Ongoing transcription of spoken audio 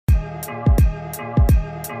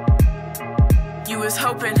was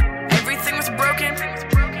hoping everything was broken,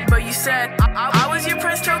 but you said I was your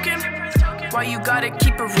price token. Why you gotta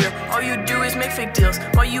keep it real? All you do is make fake deals.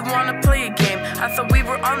 Why you wanna play a game? I thought we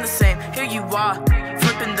were on the same. Here you are,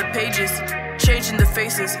 flipping the pages, changing the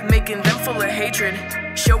faces, making them full of hatred,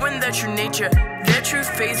 showing their true nature, their true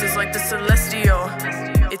phases like the celestial.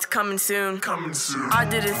 It's coming soon. I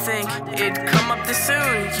didn't think it'd come up this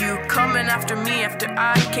soon. You coming after me after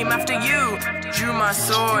I came after you. Drew my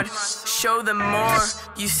sword, show them more.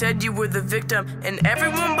 You said you were the victim and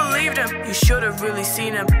everyone believed him. You should've really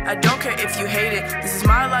seen him. I don't care if you hate it, this is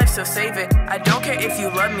my life, so save it. I don't care if you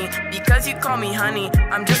love me, because you call me honey.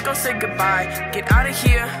 I'm just gonna say goodbye, get out of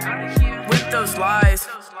here with those lies.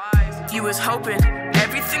 You was hoping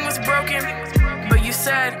everything was broken, but you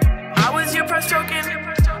said I was your price token.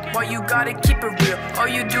 Why you gotta keep it real? All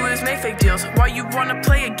you do is make fake deals. Why you wanna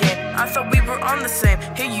play a game? I thought we were on the same.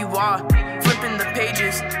 Here you are, flipping the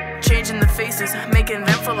pages, changing the faces, making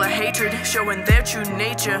them full of hatred, showing their true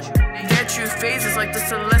nature, their true phases like the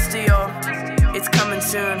celestial. It's coming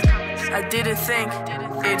soon. I didn't think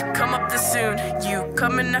it'd come up this soon. You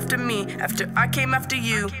coming after me after I came after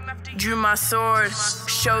you. Drew my sword,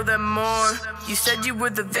 show them more. You said you were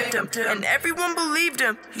the victim and everyone believed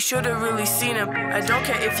him. You should've really seen him. I don't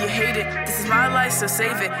care if you hate it, this is my life, so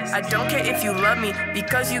save it. I don't care if you love me,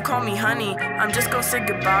 because you call me honey. I'm just gonna say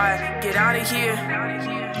goodbye, get out of here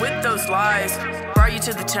with those lies. Brought you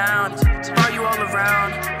to the town, brought you all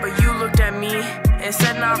around, but you looked at me and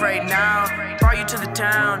said not right now. Brought you to the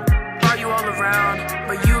town, brought you all around,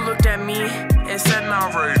 but you looked at me and said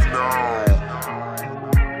not right now.